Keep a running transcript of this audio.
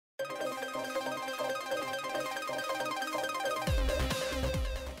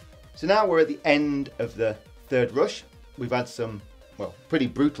So now we're at the end of the third rush. We've had some, well, pretty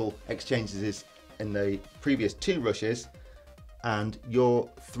brutal exchanges in the previous 2 rushes, and you're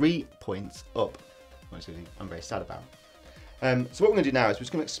 3 points up, which I'm very sad about. So what we're going to do now is we're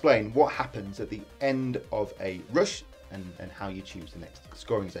just going to explain what happens at the end of a rush and how you choose the next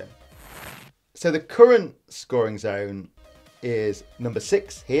scoring zone. So the current scoring zone is number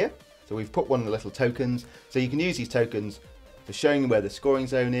 6 here. So we've put one of the little tokens. So you can use these tokens for showing where the scoring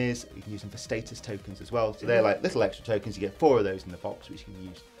zone is. You can use them for status tokens as well. So they're like little extra tokens. You get 4 of those in the box, which you can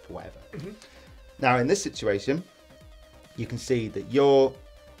use for whatever. Now in this situation, you can see that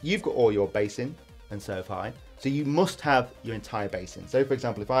you've got all your basin, and so have I. So you must have your entire basin. So for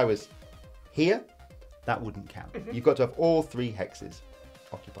example, if I was here, that wouldn't count. You've got to have all 3 hexes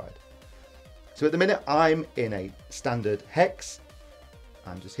occupied. So at the minute, I'm in a standard hex.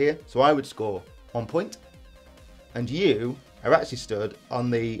 I'm just here. So I would score 1 point. And you are actually stood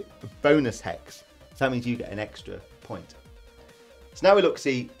on the bonus hex. So that means you get an extra point. So now we look,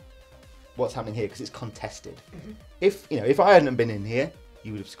 see what's happening here, because it's contested. If I hadn't been in here,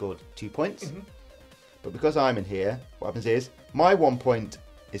 you would have scored 2 points. But because I'm in here, what happens is my 1 point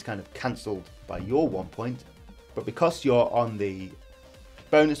is kind of cancelled by your 1 point. But because you're on the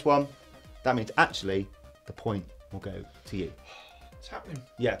bonus one, that means actually the point will go to you. What's happening?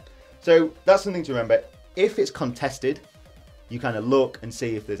 Yeah. So that's something to remember. If it's contested, you kind of look and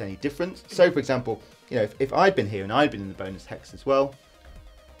see if there's any difference. So for example, if I'd been here and I'd been in the bonus hex as well,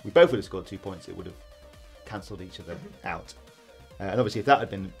 we both would have scored 2 points. It would have cancelled each other out. And obviously if that had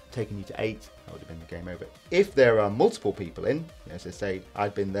been taking you to 8, that would have been the game over. If there are multiple people in, so say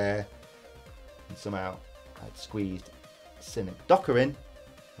I'd been there and somehow I'd squeezed Cynic Docker in,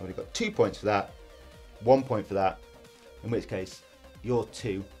 I would have got 2 points for that, 1 point for that, in which case your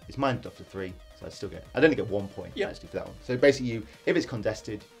 2 is minus off to 3, so I'd only get 1 point actually for that one. So basically if it's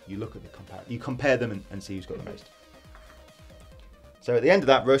contested, you look at you compare them and see who's got the most. So at the end of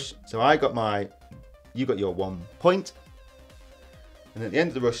that rush, so you got your 1 point. And at the end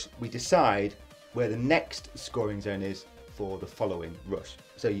of the rush, we decide where the next scoring zone is for the following rush.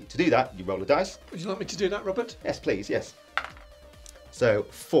 So to do that, you roll a dice. Would you like me to do that, Robert? Yes, please, yes. So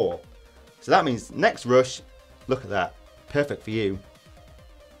 4. So that means next rush, look at that, perfect for you.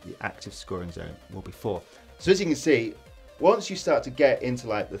 The active scoring zone will be 4. So as you can see, once you start to get into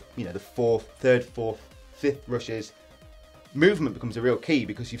like the third, fourth, fifth rushes, movement becomes a real key,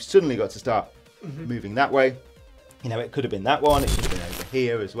 because you've suddenly got to start moving that way. It could have been that one, it could have been over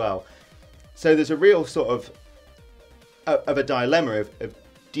here as well. So there's a real sort of a dilemma of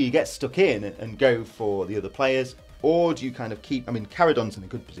do you get stuck in and go for the other players, or do you kind of keep, Caradon's in a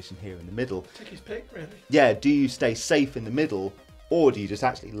good position here in the middle. Take his pick, really. Yeah, do you stay safe in the middle, or do you just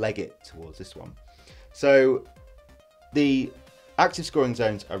actually leg it towards this one? So the active scoring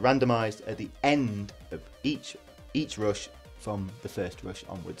zones are randomised at the end of each rush from the first rush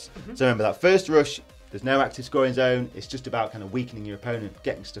onwards. So remember, that first rush, there's no active scoring zone. It's just about kind of weakening your opponent,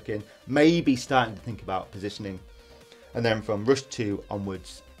 getting stuck in, maybe starting to think about positioning. And then from rush 2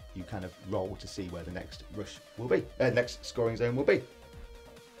 onwards, you kind of roll to see where the next rush will be, next scoring zone will be.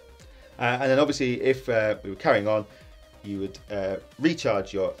 And then obviously, if we were carrying on, you would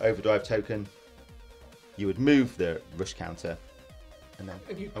recharge your OverDrive token, you would move the rush counter, and then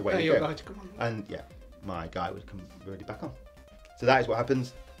away you go. Guy to come on. And yeah, my guy would come already back on. So that is what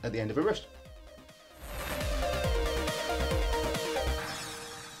happens at the end of a rush.